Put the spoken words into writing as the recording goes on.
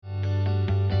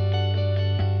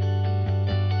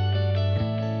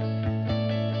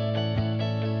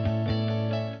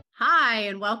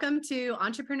and welcome to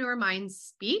Entrepreneur Minds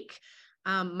Speak.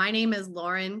 My name is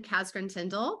Lauren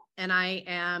Tyndall, and I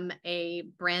am a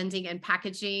branding and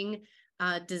packaging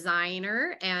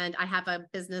designer, and I have a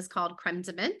business called Creme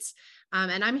de Mint.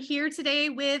 And I'm here today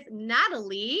with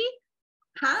Natalie.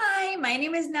 Hi, my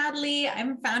name is Natalie.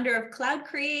 I'm founder of Cloud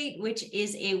Create, which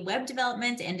is a web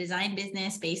development and design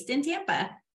business based in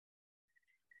Tampa.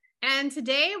 And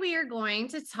today we are going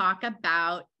to talk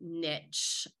about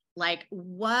niche. Like,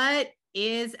 what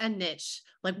is a niche?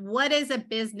 Like, what is a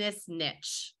business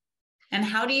niche? And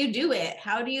how do you do it?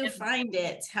 How do you find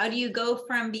it? How do you go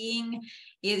from being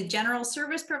a general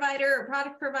service provider or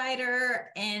product provider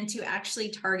and to actually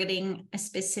targeting a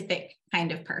specific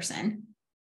kind of person?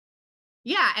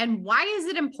 Yeah. And why is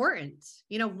it important?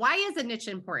 Why is a niche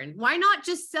important? Why not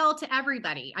just sell to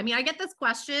everybody? I mean, I get this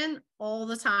question all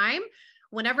the time.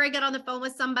 Whenever I get on the phone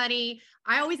with somebody,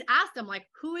 I always ask them, like,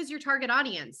 who is your target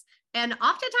audience? And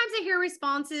oftentimes I hear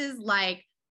responses like,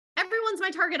 everyone's my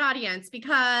target audience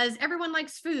because everyone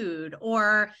likes food.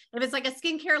 Or if it's like a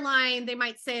skincare line, they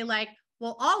might say like,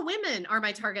 well, all women are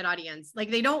my target audience.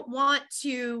 Like, they don't want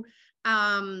to,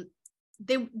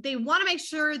 they want to make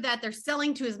sure that they're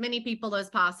selling to as many people as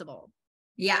possible.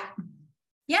 Yeah.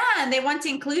 And they want to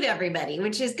include everybody,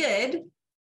 which is good.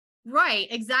 Right,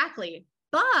 exactly.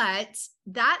 But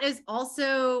that is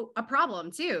also a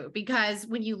problem too, because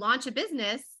when you launch a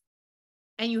business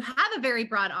and you have a very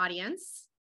broad audience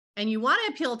and you want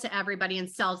to appeal to everybody and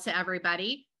sell to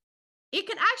everybody, it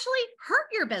could actually hurt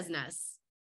your business.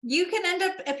 You can end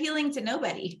up appealing to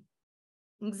nobody.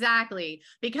 Exactly.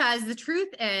 Because the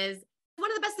truth is,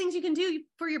 one of the best things you can do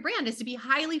for your brand is to be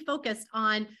highly focused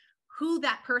on who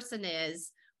that person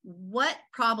is, what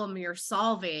problem you're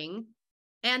solving,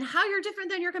 and how you're different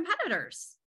than your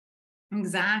competitors.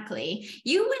 Exactly.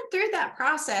 You went through that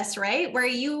process, right? Where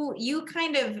you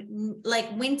kind of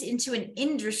like went into an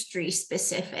industry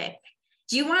specific.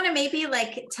 Do you want to maybe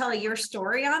like tell your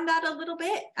story on that a little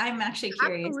bit? I'm actually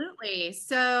curious. Absolutely.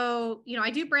 So, I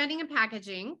do branding and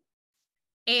packaging.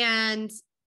 And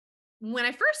when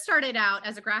I first started out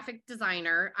as a graphic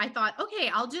designer, I thought,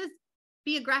 okay, I'll just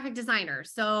be a graphic designer.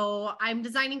 So I'm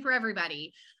designing for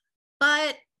everybody.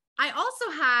 But I also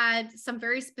had some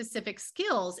very specific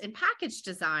skills in package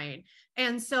design.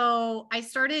 And so I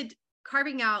started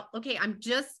carving out, okay, I'm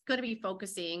just going to be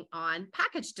focusing on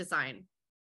package design.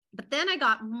 But then I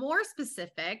got more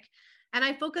specific and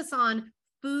I focus on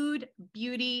food,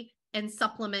 beauty, and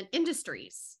supplement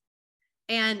industries.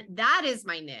 And that is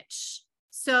my niche.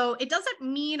 So it doesn't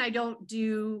mean I don't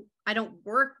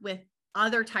work with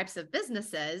other types of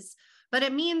businesses, but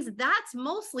it means that's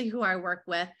mostly who I work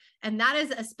with. And that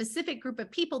is a specific group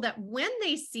of people that when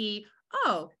they see,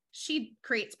 oh, she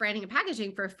creates branding and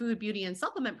packaging for food, beauty, and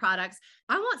supplement products,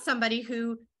 I want somebody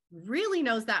who really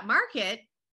knows that market.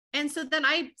 And so then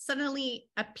I suddenly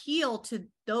appeal to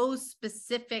those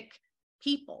specific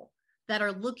people that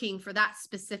are looking for that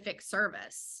specific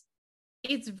service.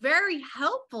 It's very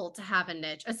helpful to have a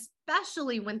niche,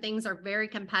 especially when things are very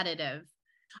competitive.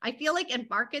 I feel like in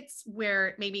markets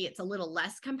where maybe it's a little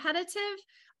less competitive,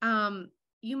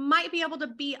 you might be able to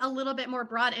be a little bit more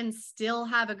broad and still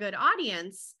have a good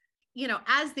audience.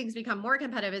 As things become more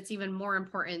competitive, it's even more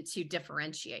important to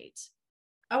differentiate.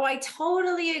 Oh, I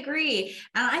totally agree.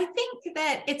 And I think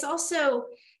that it's also,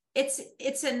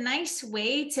 it's a nice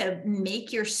way to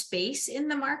make your space in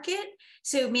the market.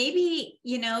 So maybe,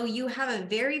 you have a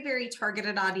very, very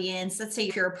targeted audience. Let's say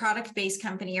if you're a product-based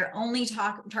company, you're only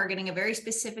targeting a very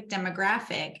specific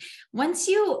demographic. Once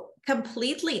you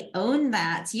completely own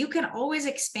that, you can always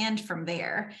expand from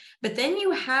there. But then you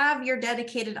have your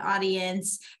dedicated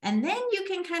audience, and then you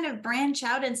can kind of branch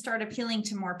out and start appealing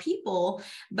to more people.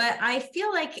 But I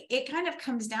feel like it kind of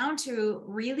comes down to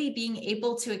really being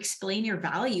able to explain your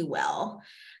value well.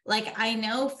 Like, I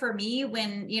know for me,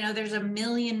 when, there's a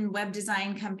million web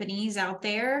design companies out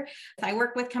there, I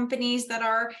work with companies that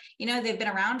are, they've been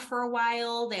around for a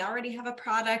while. They already have a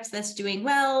product that's doing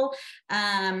well.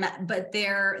 But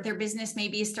their business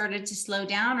maybe started to slow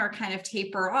down or kind of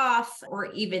taper off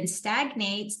or even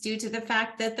stagnates due to the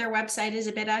fact that their website is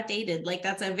a bit outdated. Like,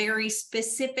 that's a very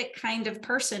specific kind of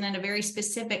person and a very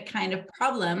specific kind of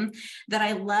problem that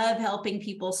I love helping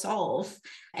people solve.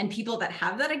 And people that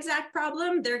have that exact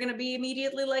problem, they're going to be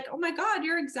immediately like, oh my God,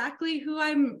 you're exactly who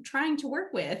I'm trying to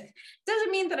work with.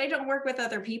 Doesn't mean that I don't work with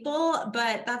other people,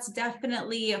 but that's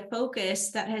definitely a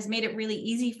focus that has made it really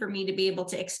easy for me to be able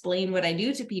to explain what I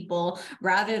do to people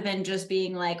rather than just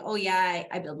being like, oh yeah,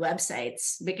 I build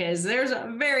websites, because there's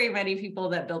very many people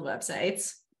that build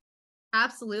websites.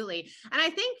 Absolutely. And I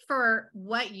think for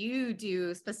what you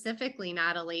do specifically,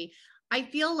 Natalie, I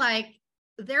feel like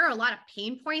there are a lot of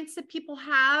pain points that people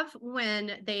have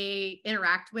when they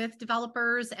interact with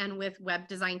developers and with web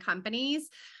design companies.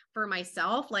 For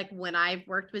myself, like when I've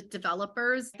worked with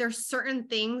developers, there's certain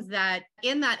things that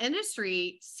in that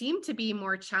industry seem to be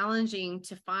more challenging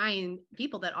to find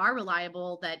people that are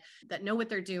reliable, that know what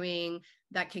they're doing,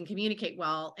 that can communicate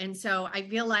well. And so I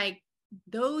feel like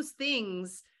those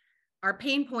things are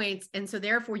pain points. And so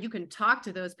therefore you can talk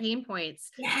to those pain points.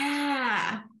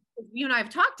 Yeah. You and I have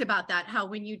talked about that, how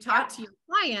when you talk to your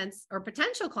clients or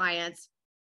potential clients,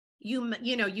 you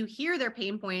hear their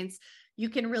pain points, you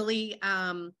can really,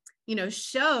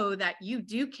 show that you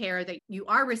do care, that you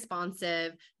are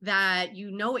responsive, that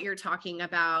you know what you're talking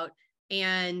about,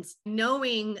 and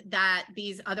knowing that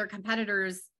these other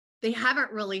competitors, they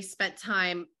haven't really spent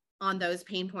time on those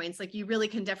pain points. Like you really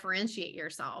can differentiate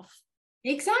yourself.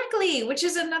 Exactly, which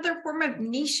is another form of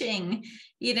niching,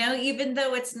 even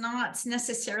though it's not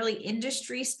necessarily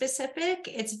industry specific,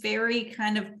 it's very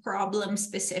kind of problem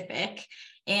specific.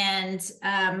 And,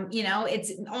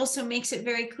 it also makes it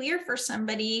very clear for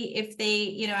somebody if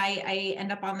they, I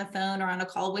end up on the phone or on a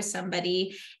call with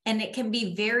somebody, and it can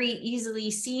be very easily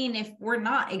seen if we're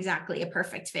not exactly a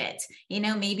perfect fit.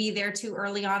 Maybe they're too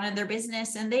early on in their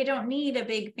business and they don't need a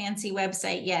big fancy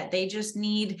website yet. They just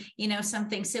need,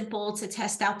 something simple to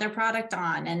test out their product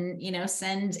on and,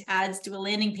 send ads to a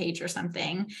landing page or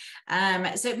something.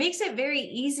 So it makes it very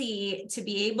easy to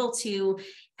be able to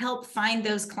help find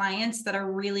those clients that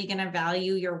are really going to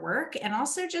value your work, and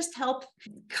also just help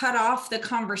cut off the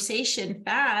conversation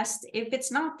fast if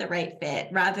it's not the right fit,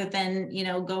 rather than,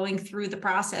 going through the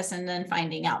process and then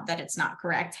finding out that it's not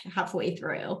correct halfway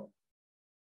through.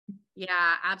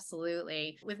 Yeah,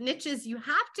 absolutely. With niches, you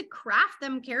have to craft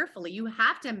them carefully. You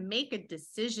have to make a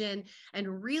decision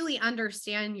and really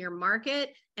understand your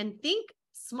market and think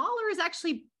smaller is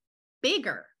actually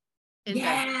bigger.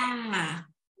 Yeah.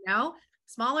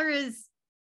 Smaller is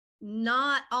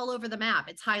not all over the map.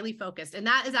 It's highly focused. And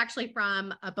that is actually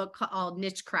from a book called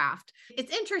Niche Craft.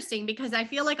 It's interesting because I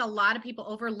feel like a lot of people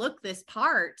overlook this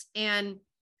part. And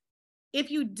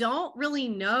if you don't really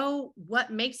know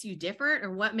what makes you different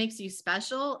or what makes you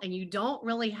special, and you don't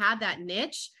really have that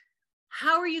niche,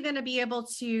 how are you going to be able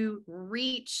to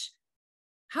reach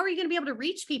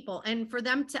people and for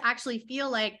them to actually feel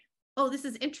like, oh, this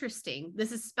is interesting,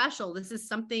 this is special, this is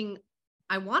something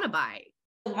I want to buy?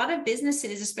 A lot of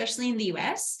businesses, especially in the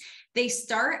US, they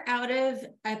start out of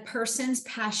a person's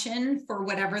passion for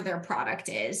whatever their product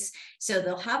is. So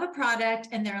they'll have a product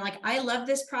and they're like, I love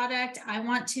this product. I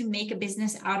want to make a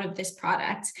business out of this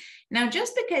product. Now,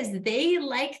 just because they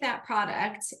like that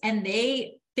product and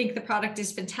they think the product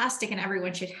is fantastic and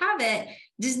everyone should have it,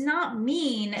 does not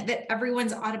mean that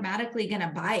everyone's automatically going to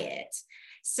buy it.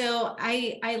 So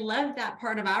I love that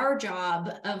part of our job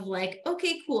of like,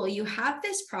 okay, cool. You have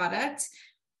this product.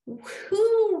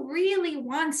 Who really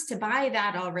wants to buy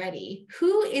that already?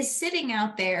 Who is sitting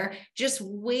out there just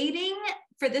waiting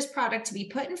for this product to be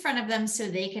put in front of them so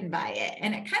they can buy it?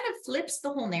 And it kind of flips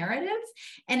the whole narrative,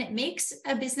 and it makes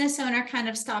a business owner kind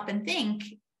of stop and think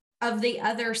of the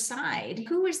other side.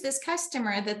 Who is this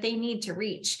customer that they need to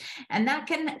reach? And that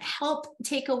can help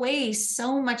take away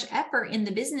so much effort in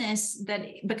the business that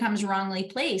becomes wrongly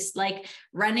placed. Like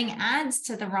running ads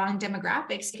to the wrong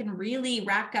demographics can really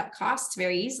rack up costs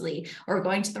very easily, or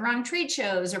going to the wrong trade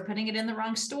shows, or putting it in the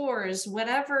wrong stores,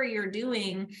 whatever you're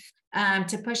doing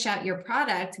to push out your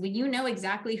product. When you know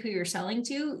exactly who you're selling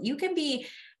to, you can be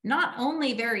not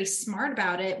only very smart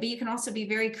about it, but you can also be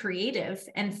very creative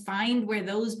and find where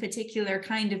those particular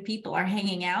kind of people are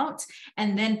hanging out,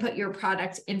 and then put your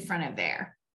product in front of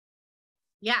there.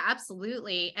 Yeah,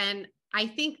 absolutely. And I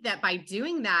think that by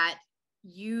doing that,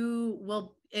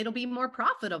 it'll be more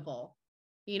profitable.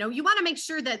 You want to make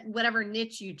sure that whatever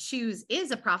niche you choose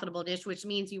is a profitable niche, which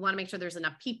means you want to make sure there's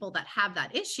enough people that have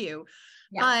that issue.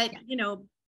 Yeah, but,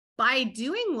 by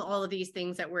doing all of these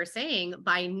things that we're saying,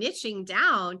 by niching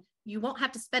down, you won't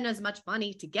have to spend as much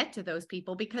money to get to those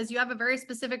people, because you have a very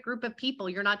specific group of people.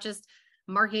 You're not just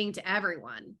marketing to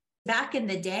everyone. Back in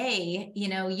the day,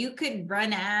 you could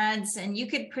run ads and you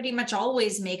could pretty much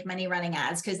always make money running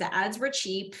ads because the ads were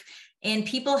cheap and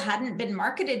people hadn't been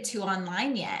marketed to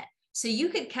online yet. So you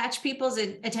could catch people's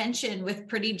attention with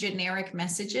pretty generic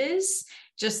messages,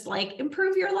 just like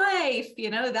improve your life,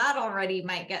 that already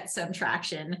might get some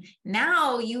traction.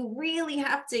 Now you really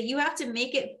have to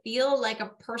make it feel like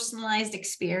a personalized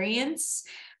experience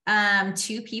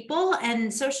to people.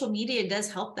 And social media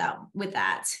does help with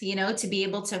that, to be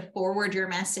able to forward your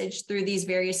message through these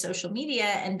various social media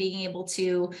and being able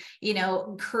to,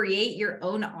 create your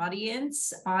own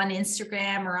audience on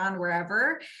Instagram or on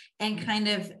wherever, and kind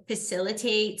of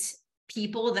facilitate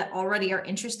people that already are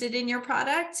interested in your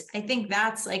product. I think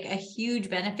that's like a huge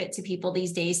benefit to people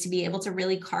these days, to be able to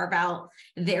really carve out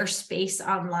their space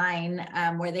online,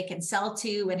 where they can sell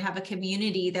to and have a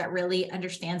community that really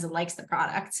understands and likes the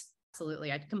product.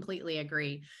 Absolutely. I completely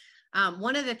agree.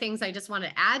 One of the things I just want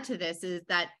to add to this is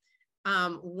that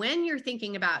when you're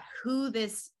thinking about who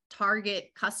this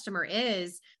target customer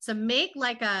is, so make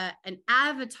like an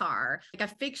avatar, like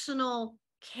a fictional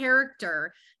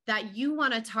character that you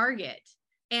want to target,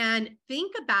 and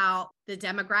think about the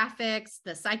demographics,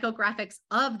 the psychographics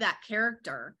of that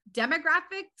character.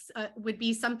 Demographics would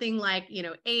be something like,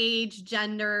 age,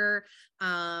 gender,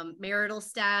 marital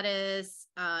status,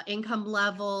 income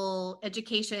level,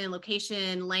 education,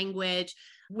 location, language.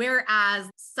 Whereas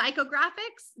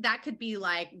psychographics, that could be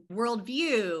like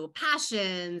worldview,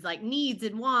 passions, like needs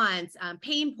and wants,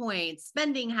 pain points,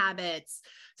 spending habits.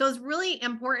 So it's really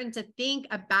important to think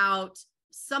about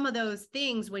some of those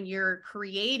things when you're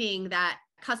creating that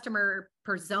customer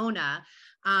persona.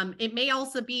 It may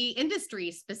also be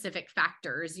industry specific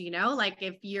factors, like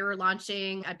if you're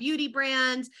launching a beauty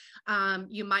brand,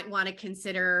 you might want to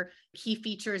consider key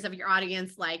features of your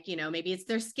audience, like, maybe it's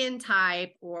their skin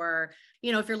type, or,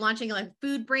 if you're launching like a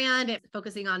food brand, it's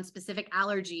focusing on specific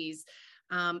allergies.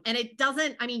 And it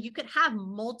doesn't, you could have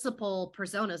multiple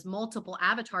personas, multiple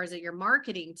avatars that you're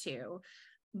marketing to,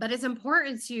 but it's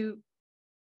important to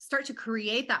start to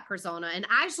create that persona and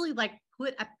actually like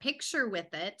put a picture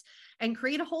with it and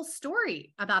create a whole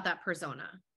story about that persona.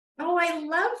 Oh, I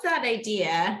love that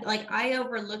idea. Like, I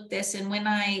overlooked this. And when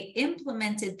I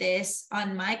implemented this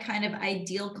on my kind of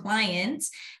ideal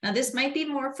clients, now this might be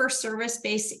more for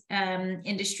service-based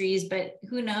industries, but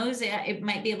who knows, it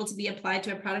might be able to be applied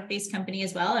to a product-based company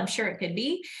as well. I'm sure it could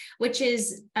be, which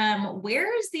is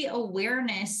where is the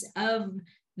awareness of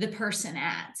the person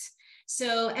at?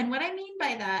 So, and what I mean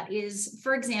by that is,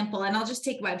 for example, and I'll just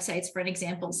take websites for an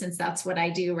example, since that's what I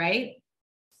do, right?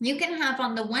 You can have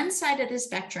on the one side of the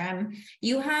spectrum,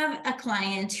 you have a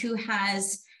client who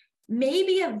has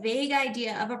maybe a vague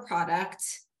idea of a product,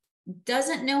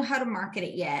 doesn't know how to market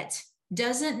it yet,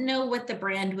 doesn't know what the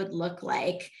brand would look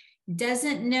like,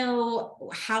 doesn't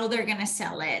know how they're going to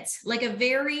sell it, like a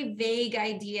very vague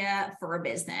idea for a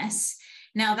business.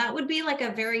 Now, that would be like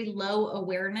a very low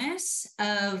awareness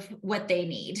of what they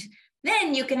need.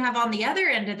 Then you can have on the other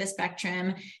end of the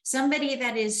spectrum, somebody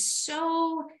that is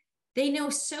they know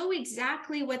so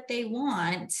exactly what they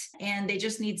want, and they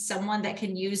just need someone that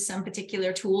can use some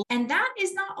particular tool. And that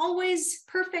is not always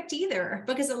perfect either,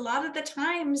 because a lot of the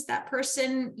times that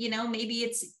person, maybe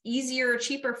it's easier or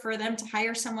cheaper for them to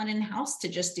hire someone in-house to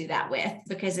just do that with,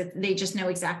 because they just know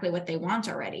exactly what they want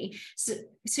already. So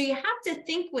you have to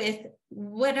think with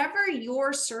whatever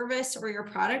your service or your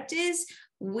product is,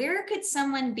 where could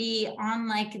someone be on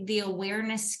like the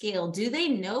awareness scale? Do they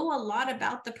know a lot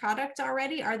about the product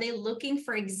already? Are they looking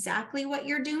for exactly what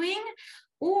you're doing?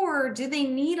 Or do they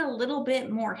need a little bit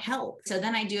more help? So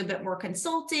then I do a bit more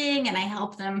consulting, and I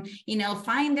help them,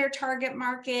 find their target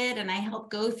market, and I help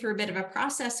go through a bit of a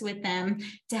process with them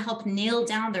to help nail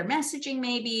down their messaging.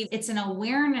 Maybe it's an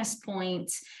awareness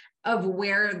point of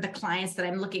where the clients that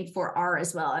I'm looking for are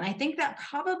as well. And I think that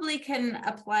probably can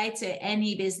apply to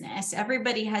any business.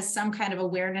 Everybody has some kind of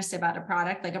awareness about a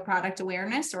product, like a product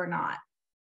awareness or not.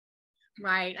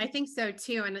 Right. I think so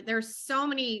too. And there's so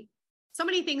many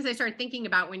things I started thinking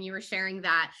about when you were sharing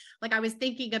that. Like, I was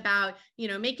thinking about,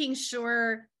 making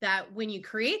sure that when you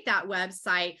create that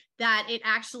website, that it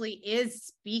actually is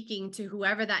speaking to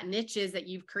whoever that niche is that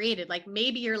you've created. Like,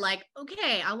 maybe you're like,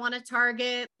 okay, I want to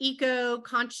target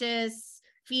eco-conscious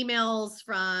females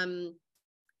from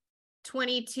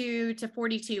 22 to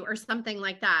 42 or something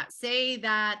like that. Say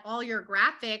that all your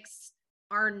graphics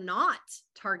are not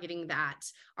targeting that,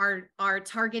 are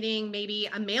targeting maybe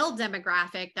a male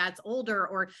demographic that's older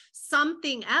or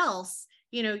something else.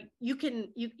 You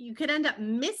could end up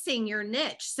missing your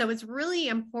niche. So it's really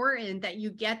important that you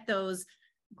get those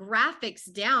graphics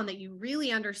down, that you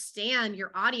really understand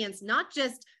your audience, not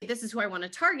just this is who I want to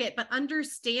target, but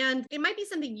understand it might be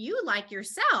something you like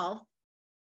yourself,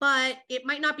 but it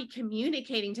might not be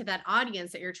communicating to that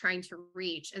audience that you're trying to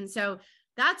reach. And so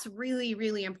that's really,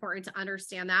 really important to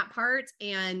understand that part.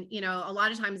 And, a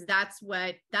lot of times that's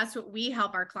what we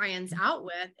help our clients out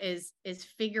with is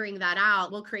figuring that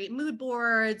out. We'll create mood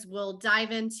boards. We'll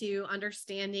dive into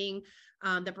understanding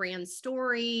the brand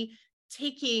story,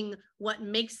 taking what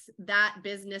makes that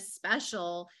business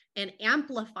special and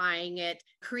amplifying it,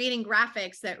 creating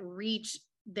graphics that reach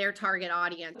their target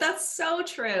audience. That's so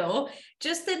true.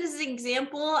 Just as an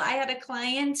example, I had a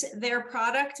client, their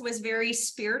product was very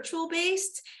spiritual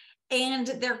based. and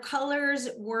their colors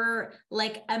were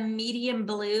like a medium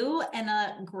blue and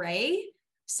a gray.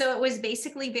 So it was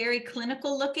basically very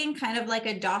clinical looking, kind of like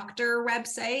a doctor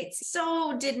website.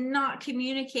 So did not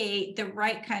communicate the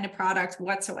right kind of product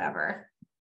whatsoever.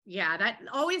 Yeah, that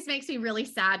always makes me really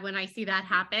sad when I see that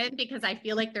happen, because I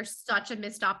feel like there's such a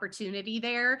missed opportunity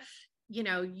there. You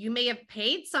know, you may have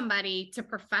paid somebody to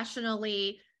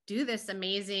professionally do this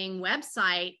amazing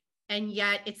website, and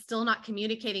yet it's still not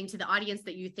communicating to the audience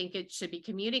that you think it should be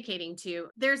communicating to.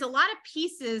 There's a lot of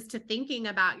pieces to thinking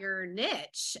about your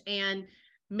niche and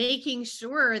making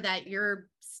sure that you're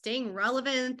staying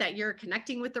relevant, that you're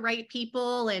connecting with the right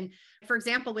people. And for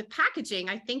example, with packaging,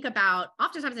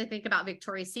 oftentimes I think about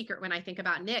Victoria's Secret when I think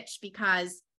about niche,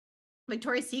 because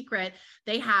Victoria's Secret,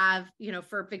 they have,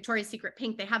 for Victoria's Secret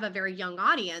Pink, they have a very young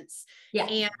audience. Yeah.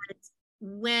 And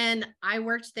when I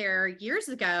worked there years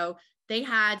ago, they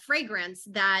had fragrance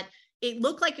that it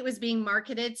looked like it was being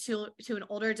marketed to an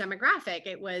older demographic.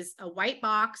 It was a white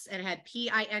box and it had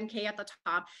PINK at the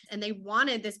top, and they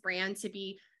wanted this brand to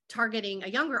be targeting a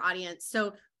younger audience.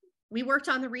 So we worked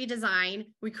on the redesign.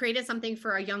 We created something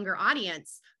for a younger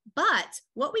audience, but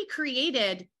what we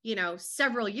created,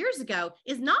 several years ago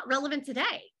is not relevant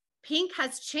today. Pink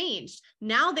has changed.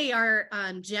 Now they are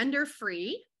gender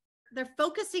free. They're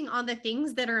focusing on the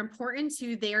things that are important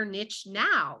to their niche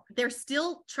now. They're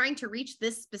still trying to reach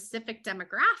this specific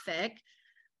demographic,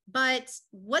 but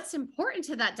what's important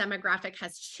to that demographic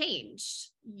has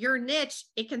changed. Your niche,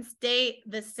 it can stay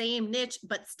the same niche,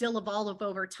 but still evolve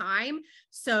over time.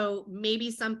 So maybe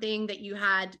something that you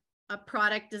had a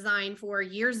product design for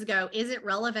years ago isn't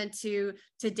relevant to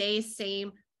today's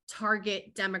same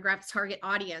target demographic, target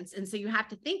audience. And so you have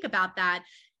to think about that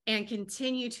and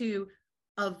continue to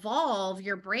evolve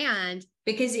your brand.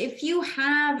 Because if you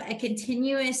have a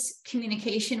continuous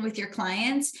communication with your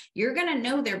clients, you're going to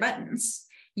know their buttons.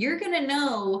 You're going to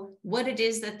know what it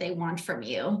is that they want from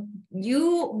you.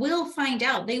 You will find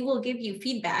out. They will give you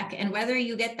feedback. And whether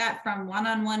you get that from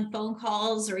one-on-one phone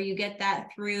calls, or you get that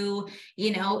through,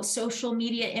 social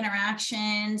media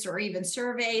interactions, or even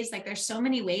surveys, like there's so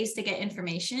many ways to get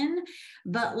information.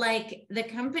 But like the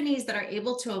companies that are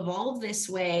able to evolve this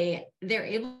way, they're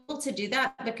able to do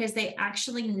that because they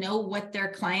actually know what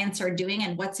their clients are doing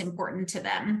and what's important to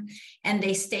them. And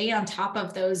they stay on top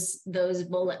of those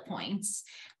bullet points.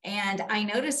 And I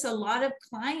notice a lot of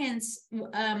clients,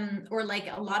 or like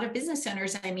a lot of business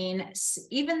owners, even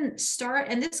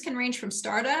and this can range from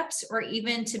startups or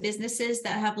even to businesses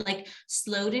that have like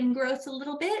slowed in growth a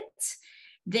little bit.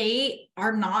 They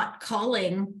are not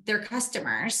calling their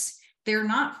customers. They're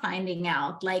not finding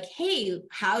out like, hey,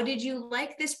 how did you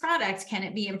like this product? Can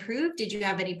it be improved? Did you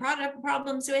have any product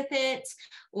problems with it?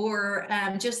 Or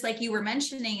just like you were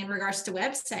mentioning in regards to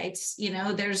websites,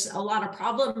 there's a lot of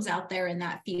problems out there in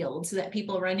that field that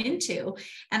people run into.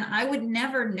 And I would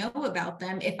never know about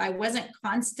them if I wasn't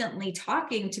constantly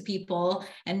talking to people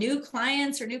and new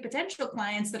clients or new potential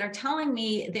clients that are telling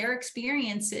me their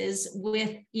experiences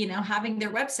with, having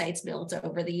their websites built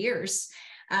over the years.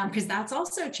 Because that's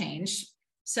also changed.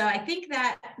 So I think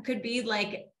that could be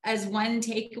like as one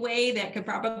takeaway that could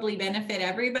probably benefit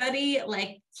everybody,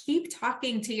 like keep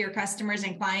talking to your customers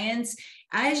and clients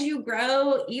as you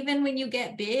grow. Even when you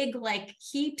get big, like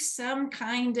keep some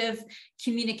kind of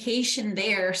communication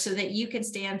there so that you can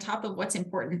stay on top of what's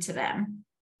important to them.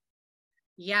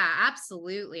 Yeah,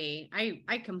 absolutely.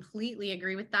 I completely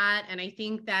agree with that. And I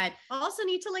think that also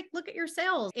need to look at your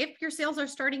sales. If your sales are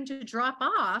starting to drop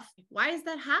off, why is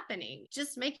that happening?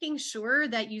 Just making sure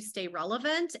that you stay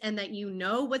relevant and that you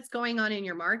know what's going on in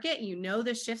your market,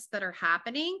 the shifts that are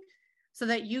happening so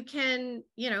that you can,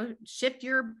 shift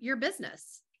your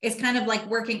business. It's kind of like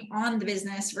working on the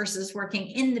business versus working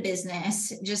in the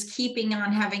business, just keeping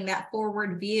on having that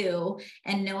forward view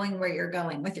and knowing where you're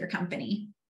going with your company.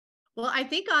 Well, I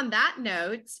think on that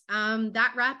note,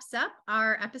 that wraps up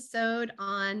our episode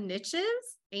on niches,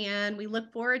 and we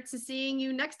look forward to seeing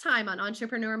you next time on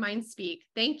Entrepreneur Mind Speak.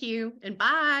 Thank you and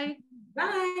bye.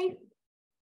 Bye.